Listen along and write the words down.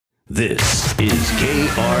This is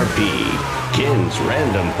KRP, Ken's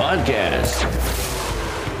Random Podcast.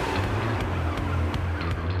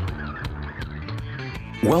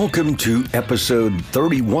 Welcome to episode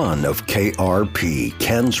 31 of KRP,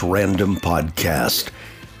 Ken's Random Podcast.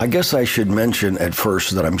 I guess I should mention at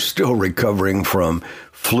first that I'm still recovering from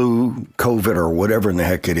flu, COVID, or whatever in the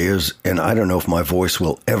heck it is, and I don't know if my voice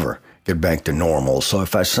will ever get back to normal. So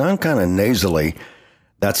if I sound kind of nasally,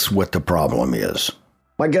 that's what the problem is.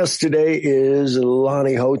 My guest today is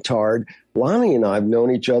Lonnie Hotard. Lonnie and I have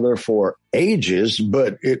known each other for ages,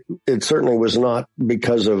 but it certainly was not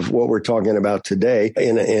because of what we're talking about today.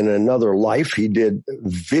 In another life, he did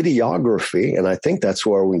videography, and I think that's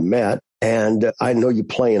where we met. And I know you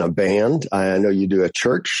play in a band. I know you do a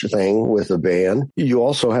church thing with a band. You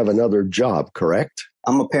also have another job, correct?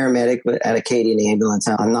 I'm a paramedic at Acadian Ambulance.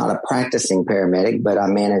 I'm not a practicing paramedic, but I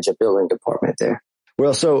manage a building department there.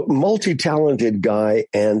 Well, so multi-talented guy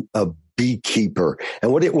and a beekeeper.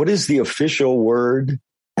 And what is the official word?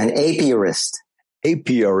 An apiarist.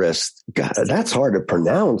 Apiarist. God, that's hard to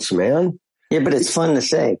pronounce, man. Yeah, but it's fun to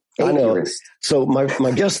say. Apiarist. I know. So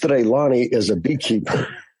my guest today, Lonnie, is a beekeeper.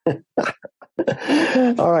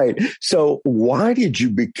 All right. So why did you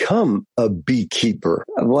become a beekeeper?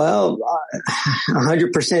 Well,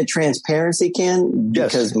 100% transparency, Ken,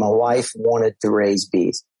 because my wife wanted to raise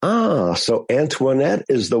bees. So Antoinette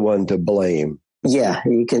is the one to blame. Yeah,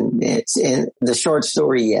 you can. It's in the short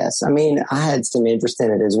story. Yes. I mean, I had some interest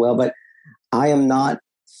in it as well, but I am not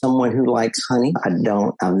someone who likes honey. I've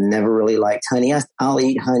never really liked honey. I'll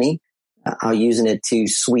eat honey. I'll use it to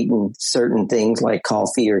sweeten certain things like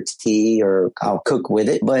coffee or tea, or I'll cook with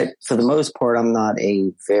it. But for the most part, I'm not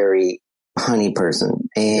a very honey person.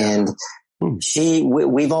 And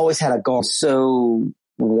we've always had a garden. So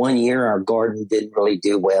one year our garden didn't really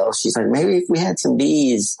do well. She said, maybe if we had some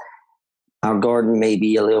bees, our garden may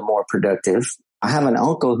be a little more productive. I have an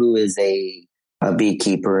uncle who is a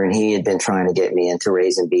beekeeper, and he had been trying to get me into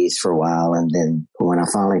raising bees for a while. And then when I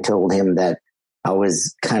finally told him that I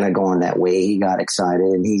was kind of going that way, he got excited,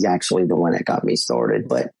 and he's actually the one that got me started.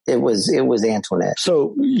 But it was Antoinette.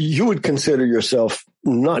 So you would consider yourself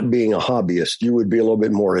not being a hobbyist. You would be a little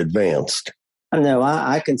bit more advanced. No,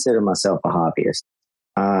 I consider myself a hobbyist.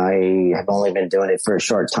 I have only been doing it for a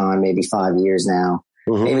short time, maybe 5 years now,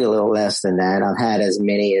 maybe a little less than that. I've had as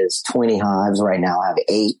many as 20 hives. Right now I have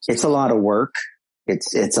 8. It's a lot of work.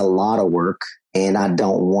 It's a lot of work. And I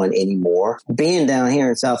don't want any more. Being down here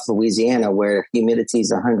in South Louisiana, where humidity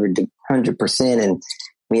is 100%, and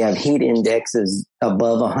we have heat indexes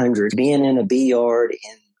above 100, being in a bee yard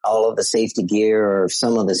in all of the safety gear, or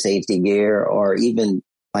some of the safety gear, or even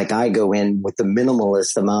like I go in with the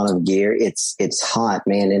minimalist amount of gear, it's hot,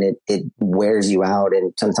 man, and it wears you out.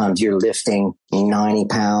 And sometimes you're lifting 90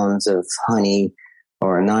 pounds of honey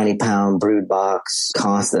or a 90-pound brood box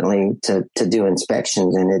constantly to do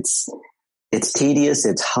inspections, and it's tedious.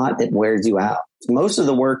 It's hot. It wears you out. Most of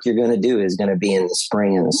the work you're going to do is going to be in the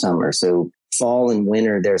spring and the summer. So fall and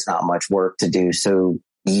winter, there's not much work to do. So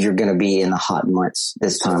you're going to be in the hot months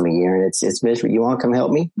this time of year. And it's miserable. You want to come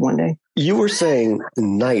help me one day? You were saying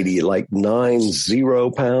 90, like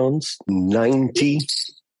 90 pounds, 90?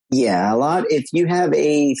 Yeah, a lot. If you have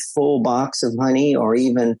a full box of honey, or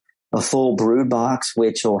even a full brood box,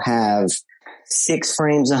 which will have 6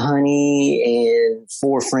 frames of honey and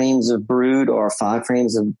 4 frames of brood, or 5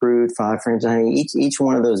 frames of brood, 5 frames of honey. Each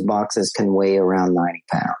one of those boxes can weigh around 90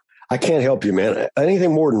 pounds. I can't help you, man.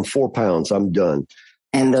 Anything more than 4 pounds, I'm done.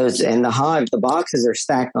 And the boxes are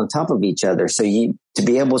stacked on top of each other. So to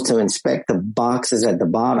be able to inspect the boxes at the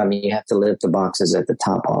bottom, you have to lift the boxes at the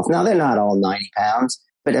top off. Now, they're not all 90 pounds,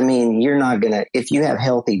 but I mean, if you have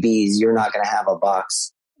healthy bees, you're not going to have a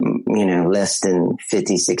box, less than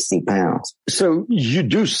 50, 60 pounds. So you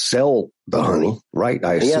do sell the honey, right?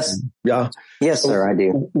 Yes. Yeah. Yes, sir, I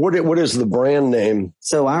do. What is the brand name?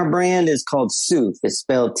 So our brand is called Souph. It's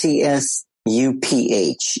spelled TSUPH.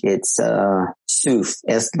 It's Souph.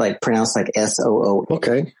 Pronounced like SOO.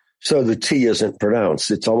 Okay. So the T isn't pronounced.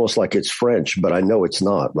 It's almost like it's French, but I know it's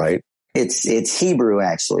not, right? It's Hebrew,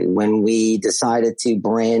 actually. When we decided to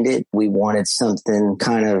brand it, we wanted something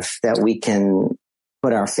kind of that we can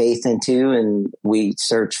put our faith into, and we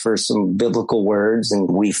searched for some biblical words, and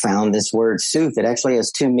we found this word Souph. It actually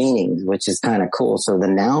has 2 meanings, which is kind of cool. So the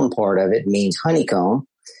noun part of it means honeycomb,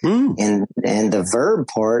 and the verb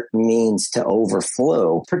part means to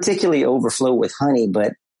overflow, particularly overflow with honey,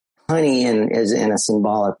 but honey is in a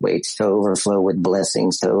symbolic way, to overflow with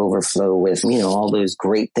blessings, to overflow with, all those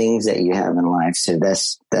great things that you have in life. So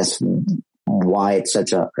that's why it's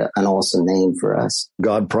such an awesome name for us.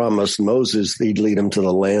 God promised Moses he'd lead him to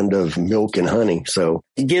the land of milk and honey. So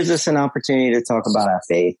it gives us an opportunity to talk about our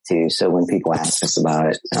faith too. So when people ask us about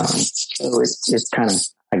it, it's just kind of,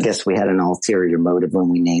 I guess we had an ulterior motive when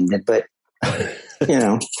we named it, but you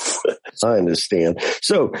know. I understand.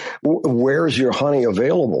 So where's your honey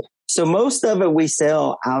available? So most of it we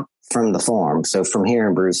sell out from the farm. So from here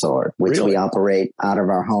in Broussard, which we operate out of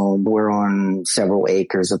our home. We're on several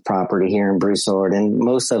acres of property here in Broussard, and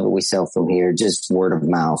most of it we sell from here, just word of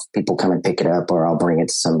mouth. People come and pick it up, or I'll bring it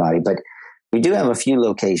to somebody. But we do have a few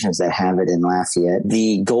locations that have it in Lafayette.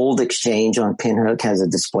 The Gold Exchange on Pinhook has a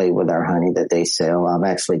display with our honey that they sell. I've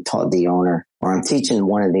actually taught the owner, or I'm teaching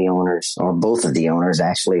one of the owners, or both of the owners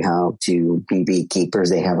actually, how to be beekeepers.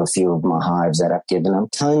 They have a few of my hives that I've given them.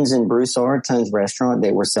 Tons in Broussard, Tons Restaurant,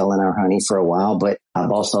 they were selling our honey for a while, but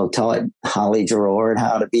I've also taught Holly Gerard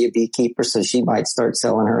how to be a beekeeper, so she might start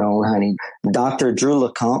selling her own honey. Dr. Drew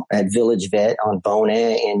Lecomte at Village Vet on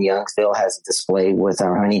Bonet in Youngsville has a display with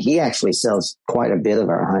our honey. He actually sells quite a bit of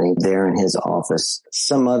our honey there in his office.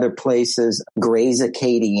 Some other places, Gray's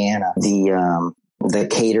Acadiana, the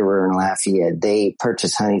caterer in Lafayette, they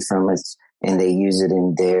purchase honey from us and they use it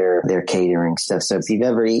in their catering stuff. So if you've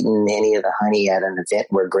ever eaten any of the honey at an event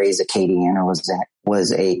where Gray's Acadiana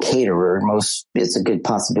was a caterer, it's a good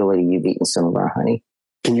possibility you've eaten some of our honey.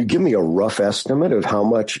 Can you give me a rough estimate of how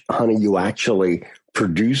much honey you actually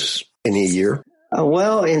produce in a year?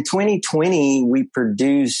 Well, in 2020, we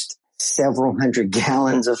produced several hundred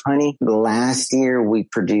gallons of honey. Last year, we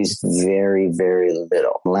produced very, very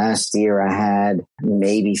little. Last year, I had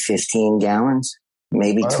maybe 15 gallons,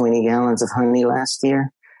 maybe 20 gallons of honey last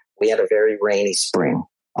year. We had a very rainy spring.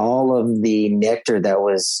 All of the nectar that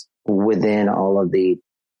was within all of the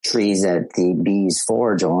trees that the bees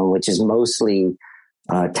forage on, which is mostly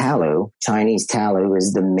tallow. Chinese tallow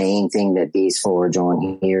is the main thing that bees forage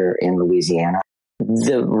on here in Louisiana.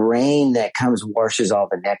 The rain that comes washes all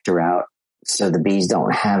the nectar out, so the bees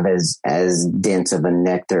don't have as dense of a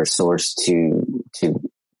nectar source to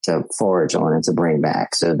forage on and to bring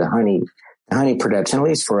back. So the honey production, at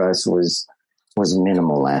least for us, was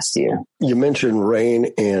minimal last year. You mentioned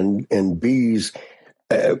rain and bees.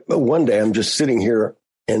 One day I'm just sitting here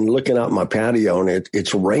and looking out my patio, and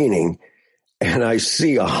it's raining, and I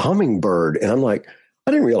see a hummingbird, and I'm like, I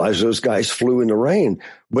didn't realize those guys flew in the rain,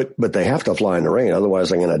 but they have to fly in the rain.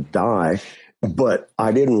 Otherwise, I'm going to die. But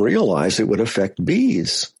I didn't realize it would affect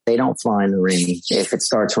bees. They don't fly in the rain. If it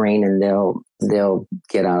starts raining, they'll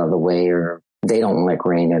get out of the way, or they don't like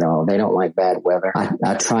rain at all. They don't like bad weather.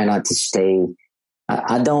 I try not to stay.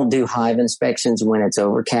 I don't do hive inspections when it's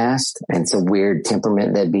overcast. And it's a weird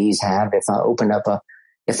temperament that bees have. If I open up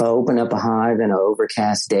a hive in an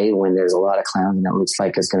overcast day when there's a lot of clouds and it looks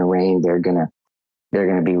like it's going to rain, they're going to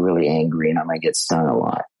be really angry, and I might get stung a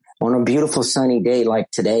lot. On a beautiful sunny day like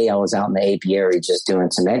today, I was out in the apiary just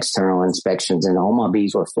doing some external inspections, and all my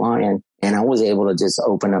bees were flying, and I was able to just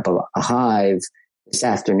open up a hive this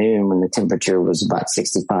afternoon when the temperature was about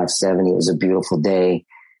 65, 70. It was a beautiful day,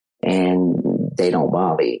 and they don't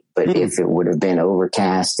bother me. But if it would have been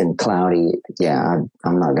overcast and cloudy, I'm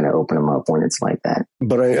not going to open them up when it's like that.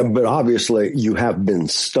 But obviously you have been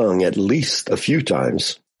stung at least a few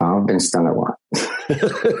times. I've been stung a lot.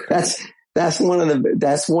 That's one of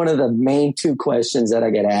the main two questions that I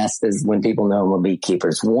get asked is when people know I'm a beekeeper.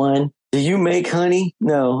 One, do you make honey?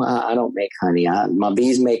 No, I don't make honey. My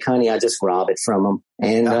bees make honey. I just rob it from them.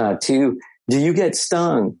 And two, do you get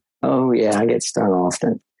stung? Oh yeah, I get stung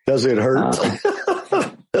often. Does it hurt?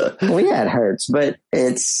 Well, yeah, it hurts, but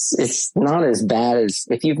it's not as bad as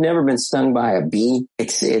if you've never been stung by a bee.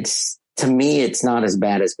 It's to me, it's not as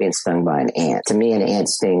bad as being stung by an ant. To me, an ant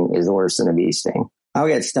sting is worse than a bee sting. I'll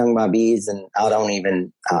get stung by bees and I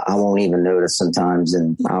won't even notice sometimes.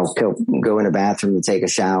 And I'll go in the bathroom to take a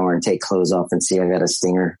shower and take clothes off and see I got a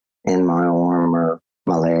stinger in my arm or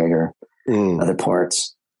my leg or other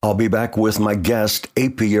parts. I'll be back with my guest,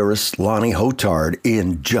 apiarist Lonnie Hotard,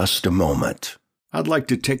 in just a moment. I'd like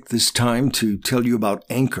to take this time to tell you about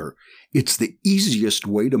Anchor. It's the easiest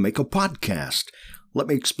way to make a podcast. Let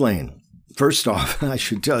me explain. First off, I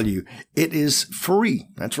should tell you, it is free.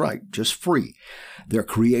 That's right, just free. There are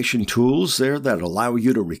creation tools there that allow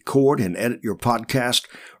you to record and edit your podcast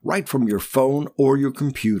right from your phone or your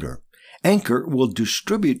computer. Anchor will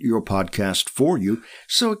distribute your podcast for you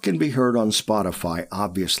so it can be heard on Spotify,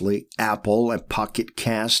 obviously, Apple and Pocket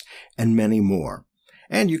Cast, and many more.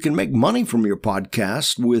 And you can make money from your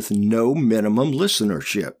podcast with no minimum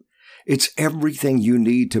listenership. It's everything you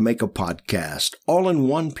need to make a podcast, all in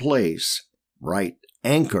one place. Right,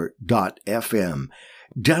 Anchor.fm.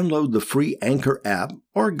 Download the free Anchor app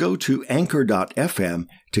or go to anchor.fm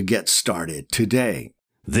to get started today.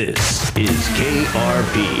 This is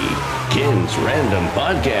KRP, Ken's Random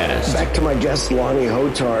Podcast. Back to my guest, Lonnie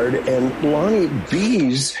Hotard. And Lonnie,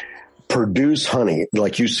 bees produce honey.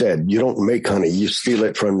 Like you said, you don't make honey, you steal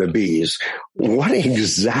it from the bees. What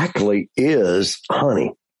exactly is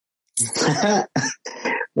honey?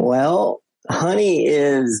 Well, honey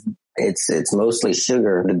is, it's mostly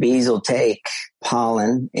sugar. The bees will take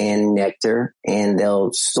pollen and nectar and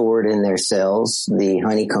they'll store it in their cells, the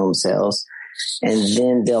honeycomb cells, and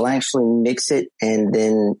then they'll actually mix it and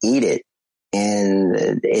then eat it. And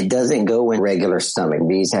it doesn't go in regular stomach.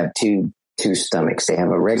 Bees have two stomachs. They have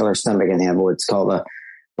a regular stomach and they have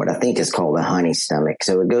what I think is called a honey stomach.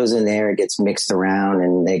 So it goes in there, it gets mixed around,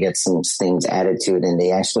 and they get some things added to it, and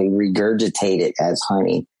they actually regurgitate it as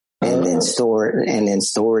honey. And then store it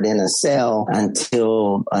in a cell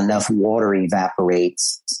until enough water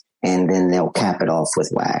evaporates, and then they'll cap it off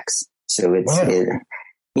with wax. So it's,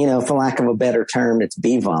 for lack of a better term, it's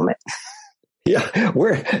bee vomit. Yeah.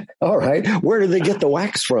 All right. Where do they get the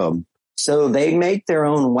wax from? So they make their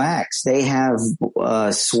own wax. They have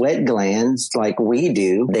sweat glands like we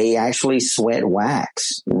do. They actually sweat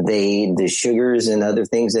wax. The sugars and other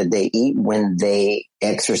things that they eat when they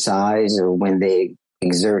exercise or when they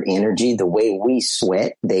exert energy, the way we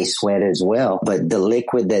sweat, they sweat as well. But the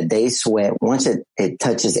liquid that they sweat, once it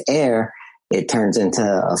touches air, it turns into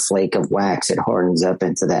a flake of wax. It hardens up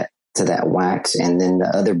into that wax. And then the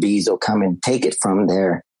other bees will come and take it from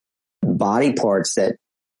their body parts that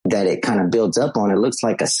it kind of builds up on. It looks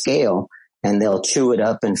like a scale, and they'll chew it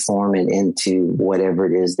up and form it into whatever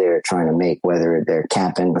it is they're trying to make, whether they're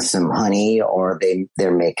capping with some honey or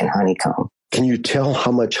they're making honeycomb. Can you tell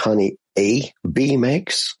how much honey a bee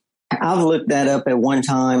makes? I've looked that up at one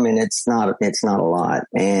time, and it's not a lot.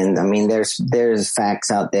 And I mean, there's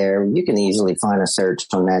facts out there. You can easily find a search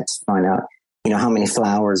on that to find out, how many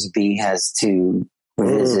flowers a bee has to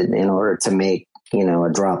visit in order to make, a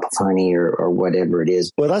drop of honey or whatever it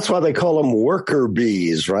is. Well, that's why they call them worker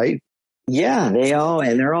bees, right? Yeah,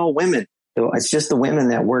 they're all women. So it's just the women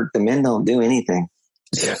that work. The men don't do anything.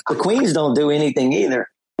 The queens don't do anything either.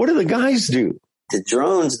 What do the guys do? The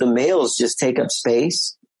drones, the males just take up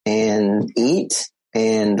space and eat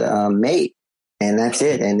and mate, and that's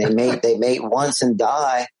it. And they mate once and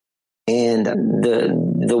die. And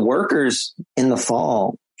the workers in the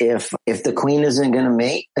fall, if the queen isn't going to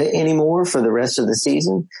mate anymore for the rest of the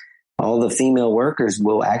season, all the female workers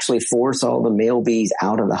will actually force all the male bees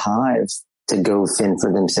out of the hives to go fend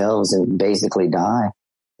for themselves and basically die.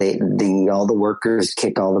 All the workers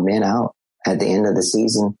kick all the men out at the end of the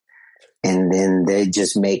season, and then they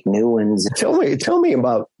just make new ones. Tell me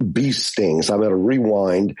about bee stings. I'm going to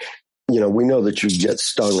rewind. We know that you get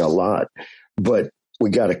stung a lot, but we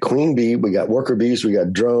got a queen bee, we got worker bees, we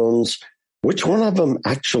got drones. Which one of them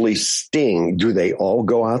actually sting? Do they all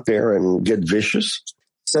go out there and get vicious?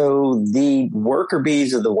 So the worker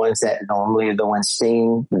bees are the ones that normally are the ones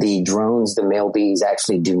sting. The drones, the male bees,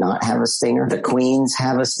 actually do not have a stinger. The queens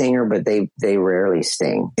have a stinger, but they rarely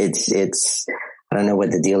sting. It's I don't know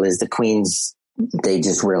what the deal is. The queens, they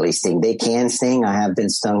just rarely sting. They can sting. I have been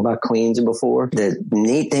stung by queens before. The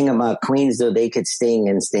neat thing about queens, though, they could sting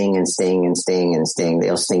and sting and sting and sting and sting.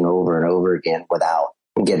 They'll sting over and over again without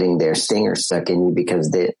getting their stinger stuck in you,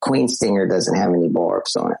 because the queen stinger doesn't have any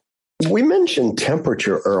barbs on it. We mentioned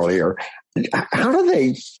temperature earlier. How do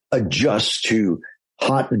they adjust to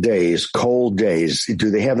hot days, cold days? Do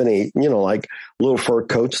they have any, like little fur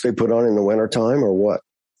coats they put on in the wintertime or what?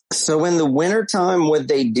 So in the wintertime, what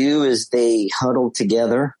they do is they huddle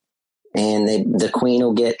together, and the queen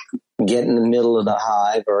will get in the middle of the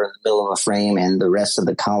hive or in the middle of a frame, and the rest of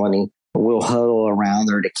the colony will huddle around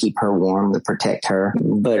her to keep her warm, to protect her.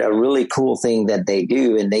 But a really cool thing that they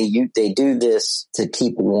do, and they do this to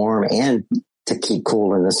keep warm and to keep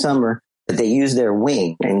cool in the summer, but they use their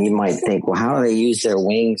wing. And you might think, well, how do they use their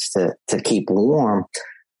wings to keep warm?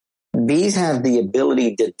 Bees have the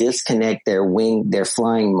ability to disconnect their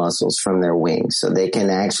flying muscles from their wings. So they can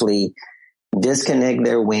actually disconnect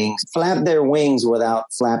their wings, flap their wings without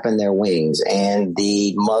flapping their wings. And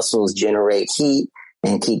the muscles generate heat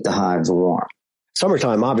and keep the hives warm.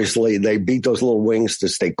 Summertime, obviously, they beat those little wings to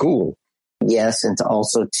stay cool. Yes, and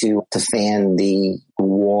to fan the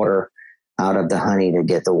water out of the honey to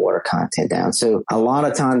get the water content down. So a lot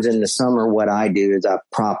of times in the summer, what I do is I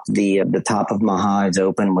prop the top of my hives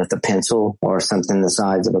open with a pencil or something the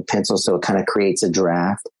size of a pencil, so it kind of creates a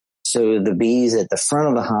draft. So the bees at the front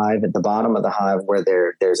of the hive, at the bottom of the hive where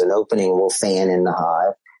there's an opening, will fan in the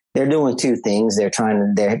hive. they're doing two things.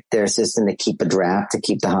 They're assisting to keep a draft, to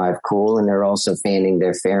keep the hive cool, and they're also fanning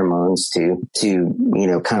their pheromones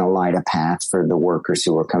to kind of light a path for the workers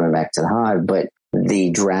who are coming back to the hive. But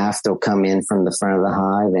the draft will come in from the front of the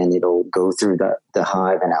hive, and it'll go through the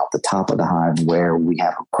hive and out the top of the hive where we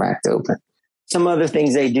have them cracked open. Some other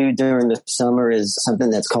things they do during the summer is something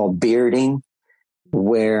that's called bearding,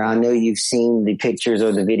 where I know you've seen the pictures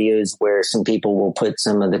or the videos where some people will put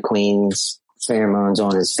some of the queen's pheromones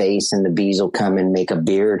on his face and the bees will come and make a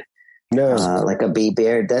beard, like a bee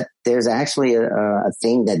beard. That there's actually a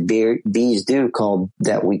thing that bees do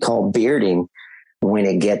that we call bearding. When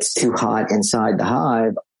it gets too hot inside the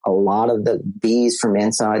hive, a lot of the bees from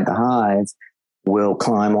inside the hive will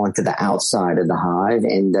climb onto the outside of the hive,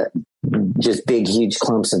 and just big, huge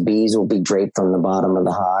clumps of bees will be draped on the bottom of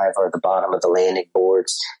the hive or the bottom of the landing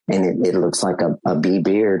boards, and it looks like a bee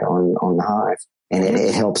beard on the hive, and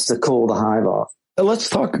it helps to cool the hive off. Let's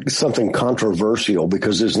talk something controversial,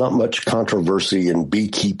 because there's not much controversy in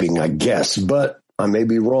beekeeping, I guess, but I may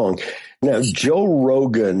be wrong. Now, Joe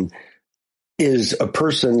Rogan is a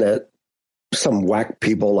person that some whack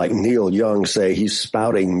people like Neil Young say he's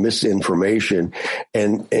spouting misinformation.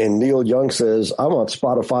 And Neil Young says, I want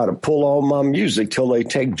Spotify to pull all my music till they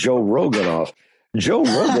take Joe Rogan off. Joe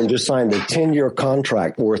Rogan just signed a 10-year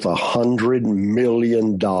contract worth $100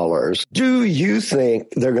 million. Do you think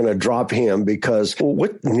they're going to drop him because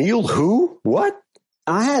what? Neil who? What?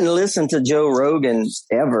 I hadn't listened to Joe Rogan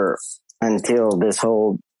ever until this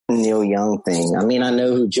whole Neil Young thing. I mean, I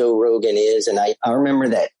know who Joe Rogan is, and I remember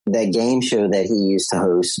that game show that he used to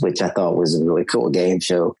host, which I thought was a really cool game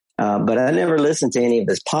show. But I never listened to any of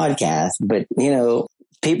his podcasts. But,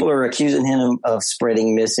 people are accusing him of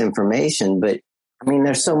spreading misinformation. But, I mean,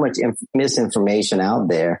 there's so much misinformation out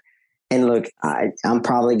there. And look, I'm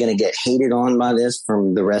probably going to get hated on by this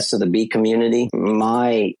from the rest of the bee community.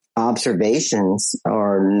 My observations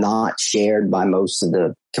are not shared by most of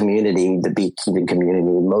the community, the beekeeping community,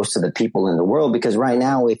 most of the people in the world, because right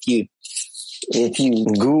now, if you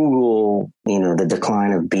Google, the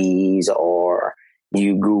decline of bees, or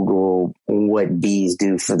you Google what bees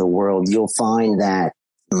do for the world, you'll find that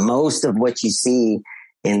most of what you see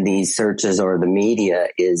in these searches or the media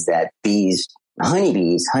is that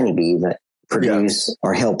honeybees that produce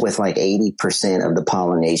or help with like 80% of the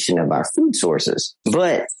pollination of our food sources.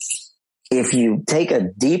 But if you take a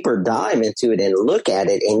deeper dive into it and look at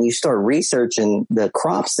it and you start researching the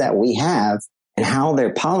crops that we have and how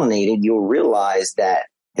they're pollinated, you'll realize that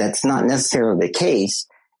that's not necessarily the case.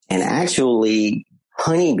 And actually,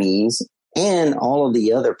 honeybees and all of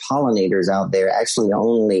the other pollinators out there actually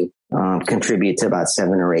only contribute to about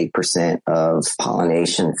 7 or 8% of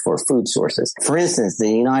pollination for food sources. For instance, the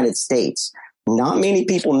United States, not many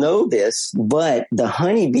people know this, but the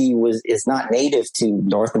honeybee is not native to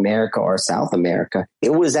North America or South America.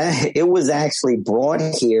 It was actually brought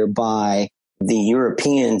here by the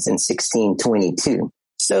Europeans in 1622.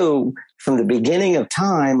 So from the beginning of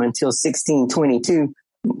time until 1622,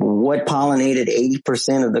 what pollinated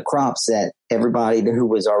 80% of the crops that everybody who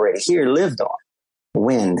was already here lived on?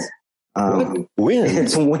 Wind. Wind?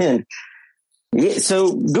 It's wind. Yeah,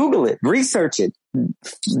 so Google it, research it,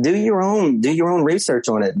 do your own research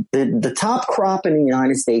on it. The top crop in the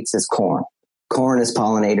United States is corn. Corn is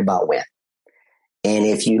pollinated by wind. And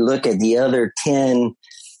if you look at the other 10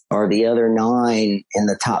 or the other 9 in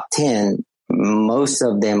the top 10, most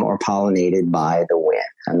of them are pollinated by the wind.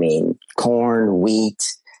 I mean, corn, wheat,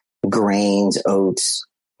 grains, oats.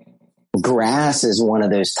 Grass is one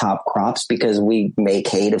of those top crops because we make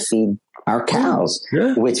hay to feed our cows,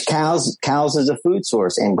 which cows is a food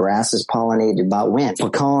source, and grass is pollinated by wind.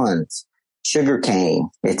 Pecans, sugarcane,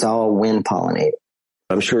 it's all wind pollinated.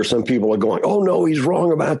 I'm sure some people are going, oh, no, he's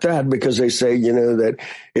wrong about that, because they say, that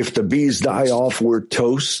if the bees die off, we're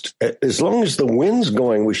toast. As long as the wind's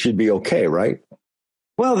going, we should be okay, right?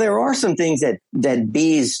 Well, there are some things that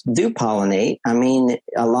bees do pollinate. I mean,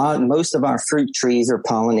 most of our fruit trees are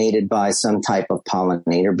pollinated by some type of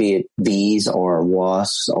pollinator, be it bees or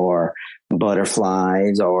wasps or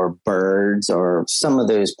butterflies or birds or some of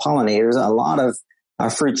those pollinators. A lot of our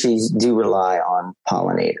fruit trees do rely on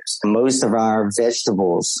pollinators. Most of our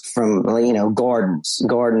vegetables from,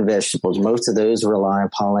 garden vegetables, most of those rely on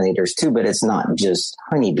pollinators too, but it's not just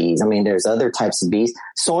honeybees. I mean, there's other types of bees.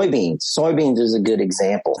 Soybeans is a good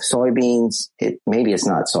example. Soybeans, maybe it's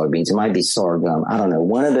not soybeans. It might be sorghum. I don't know.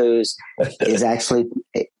 One of those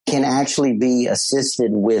can actually be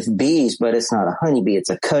assisted with bees, but it's not a honeybee. It's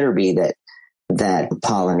a cutter bee that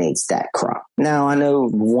pollinates that crop. Now, I know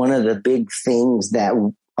one of the big things that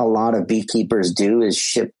a lot of beekeepers do is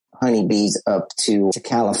ship honeybees up to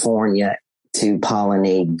California to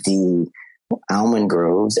pollinate the almond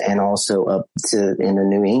groves and also up to in the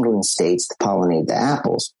New England states to pollinate the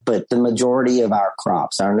apples. But the majority of our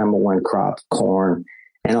crops, our number one crop, corn,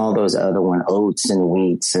 and all those other ones, oats and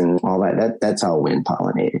wheats and all that's all wind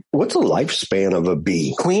pollinated. What's the lifespan of a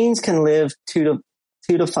bee? Queens can live 2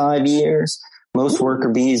 to 5 years. Most worker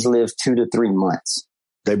bees live 2 to 3 months.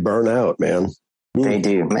 They burn out, man. They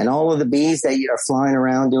do. And all of the bees that are flying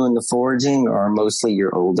around doing the foraging are mostly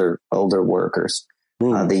your older workers.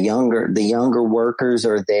 The younger workers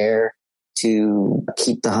are there to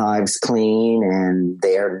keep the hives clean, and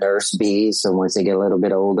they are nurse bees. So once they get a little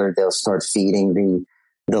bit older, they'll start feeding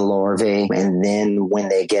the larvae. And then when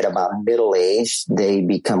they get about middle age, they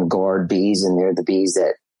become guard bees, and they're the bees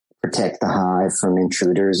that protect the hive from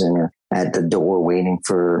intruders and are at the door waiting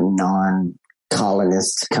for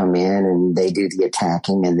non-colonists to come in, and they do the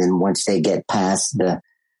attacking. And then once they get past the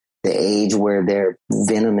age where their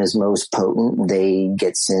venom is most potent, they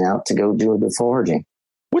get sent out to go do the foraging.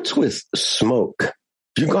 What's with smoke?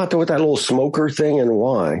 You got there with that little smoker thing, and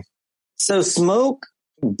why? So smoke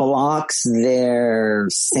blocks their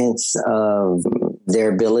sense of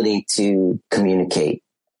their ability to communicate.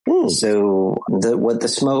 So what the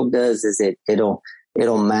smoke does is it'll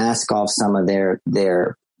mask off some of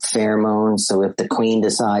their pheromones. So if the queen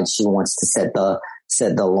decides she wants to set the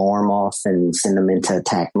alarm off and send them into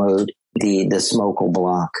attack mode, the smoke will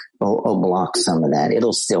block some of that.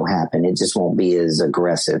 It'll still happen. It just won't be as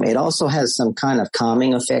aggressive. It also has some kind of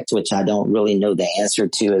calming effect, which I don't really know the answer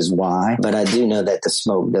to as why, but I do know that the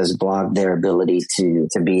smoke does block their ability to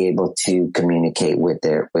be able to communicate with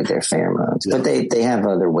their pheromones. Yeah. But they have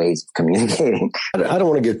other ways of communicating. I don't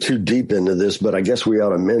want to get too deep into this, but I guess we ought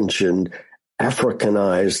to mention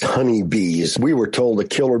Africanized honeybees. We were told the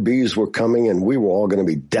killer bees were coming and we were all going to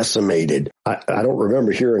be decimated. I don't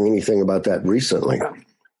remember hearing anything about that recently.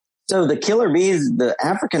 So the killer bees, the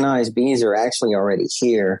Africanized bees are actually already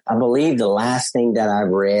here. I believe the last thing that I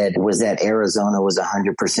read was that Arizona was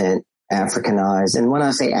 100% Africanized. And when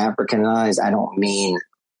I say Africanized, I don't mean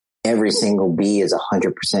every single bee is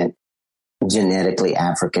 100% genetically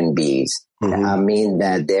African bees. Mm-hmm. I mean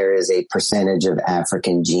that there is a percentage of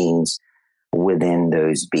African genes within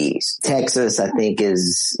those bees. Texas, I think,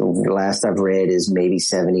 is, the last I've read, is maybe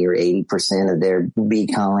 70 or 80% of their bee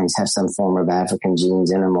colonies have some form of African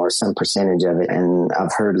genes in them, or some percentage of it. And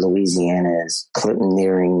I've heard Louisiana is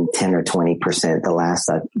nearing 10 or 20%. The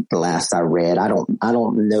last I read. I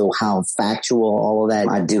don't know how factual all of that.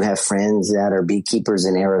 I do have friends that are beekeepers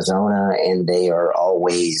in Arizona, and they are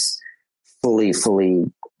always fully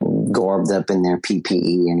garbed up in their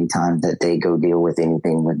PPE anytime that they go deal with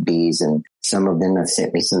anything with bees. And some of them have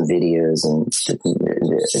sent me some videos, and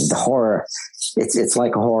the horror, it's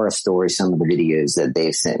like a horror story, some of the videos that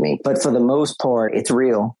they've sent me. But for the most part, it's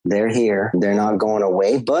real. They're here. They're not going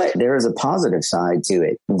away, but there is a positive side to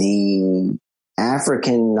it. The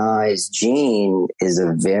Africanized gene is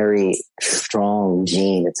a very strong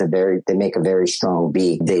gene. They make a very strong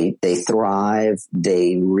bee. They thrive,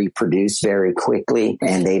 they reproduce very quickly,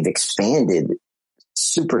 and they've expanded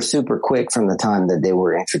super, super quick from the time that they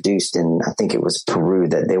were introduced in, I think it was Peru,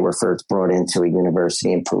 that they were first brought into a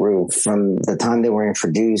university in Peru. From the time they were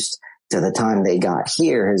introduced to the time they got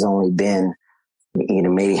here has only been,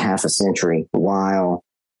 maybe half a century, while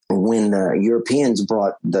when the Europeans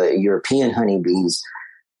brought the European honeybees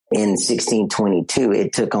in 1622,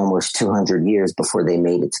 it took almost 200 years before they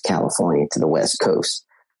made it to California, to the West Coast.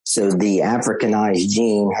 So the Africanized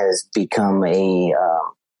gene has become a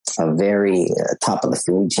very top of the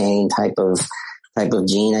food chain type of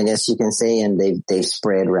gene, I guess you can say, and they've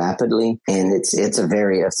spread rapidly. And it's a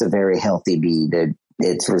very healthy bee.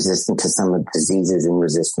 It's resistant to some of the diseases and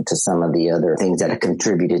resistant to some of the other things that have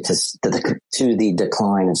contributed to the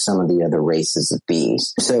decline of some of the other races of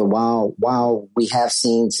bees. So while we have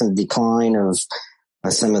seen some decline of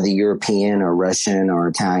some of the European or Russian or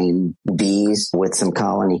Italian bees with some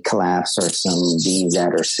colony collapse, or some bees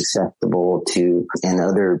that are susceptible to and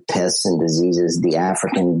other pests and diseases, the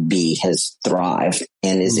African bee has thrived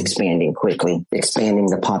and is expanding quickly, expanding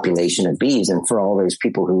the population of bees. And for all those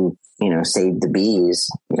people who, saved the bees,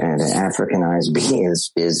 and the Africanized bee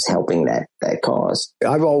is helping that cause.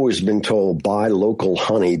 I've always been told buy local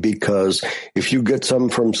honey, because if you get some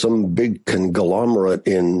from some big conglomerate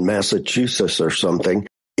in Massachusetts or something,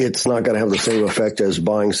 it's not going to have the same effect as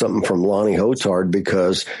buying something from Lonnie Hotard,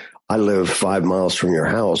 because I live 5 miles from your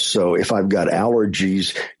house. So if I've got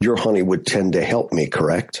allergies, your honey would tend to help me,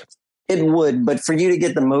 correct? It would, but for you to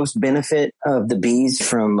get the most benefit of the bees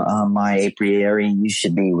from my apiary, you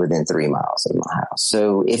should be within 3 miles of my house.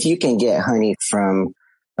 So if you can get honey from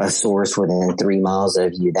a source within 3 miles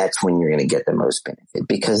of you, that's when you're going to get the most benefit,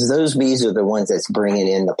 because those bees are the ones that's bringing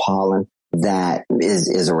in the pollen that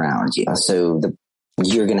is around you. So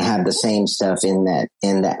you're going to have the same stuff in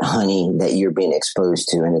that honey that you're being exposed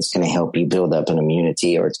to, and it's going to help you build up an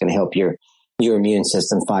immunity, or it's going to help your immune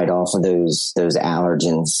system fight off of those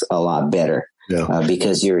allergens a lot better. Yeah.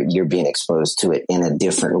 Because you're being exposed to it in a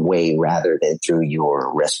different way rather than through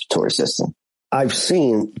your respiratory system. I've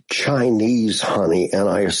seen Chinese honey, and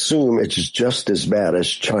I assume it's just as bad as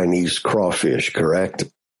Chinese crawfish, correct?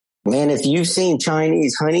 Man, if you've seen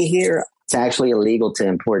Chinese honey here, it's actually illegal to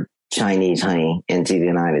import Chinese honey into the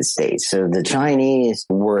United States. So the Chinese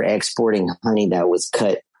were exporting honey that was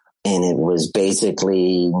cut, and it was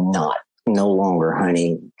basically no longer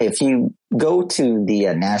honey. If you go to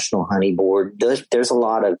the National Honey Board, there's a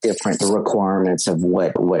lot of different requirements of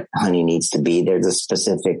what honey needs to be. There's a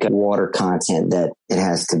specific water content that it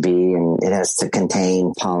has to be, and it has to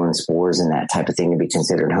contain pollen spores and that type of thing to be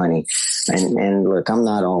considered honey. And look, I'm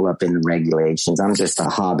not all up in the regulations. I'm just a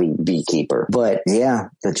hobby beekeeper. But yeah,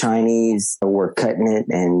 the Chinese were cutting it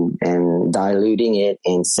and diluting it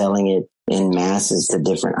and selling it in masses to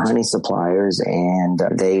different honey suppliers, and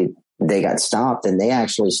they got stopped, and they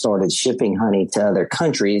actually started shipping honey to other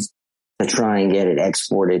countries to try and get it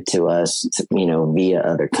exported to us, via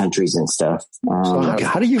other countries and stuff. So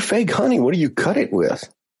how do you fake honey? What do you cut it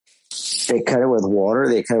with? They cut it with water.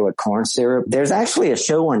 They cut it with corn syrup. There's actually a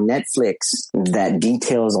show on Netflix that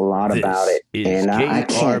details a lot about it. And I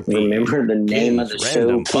can't remember the name of the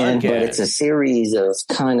show, Ken, but it's a series of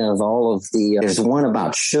kind of all of there's one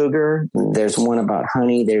about sugar. There's one about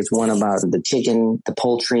honey. There's one about the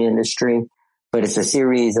poultry industry. But it's a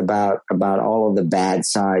series about all of the bad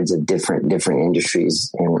sides of different industries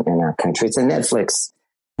in our country. It's a Netflix.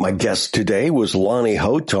 My guest today was Lonnie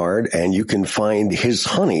Hotard, and you can find his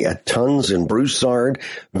honey at Tons in Broussard,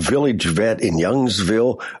 Village Vet in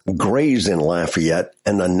Youngsville, Gray's in Lafayette,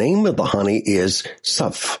 and the name of the honey is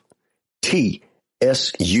Suph, T-S-U-P-H.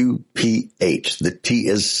 The T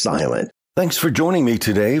is silent. Thanks for joining me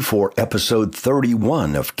today for episode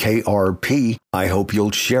 31 of KRP. I hope you'll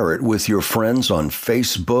share it with your friends on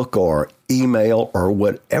Facebook or email or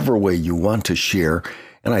whatever way you want to share.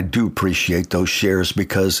 And I do appreciate those shares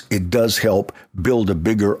because it does help build a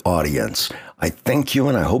bigger audience. I thank you,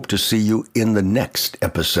 and I hope to see you in the next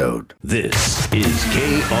episode. This is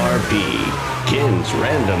KRP, Ken's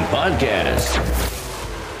Random Podcast.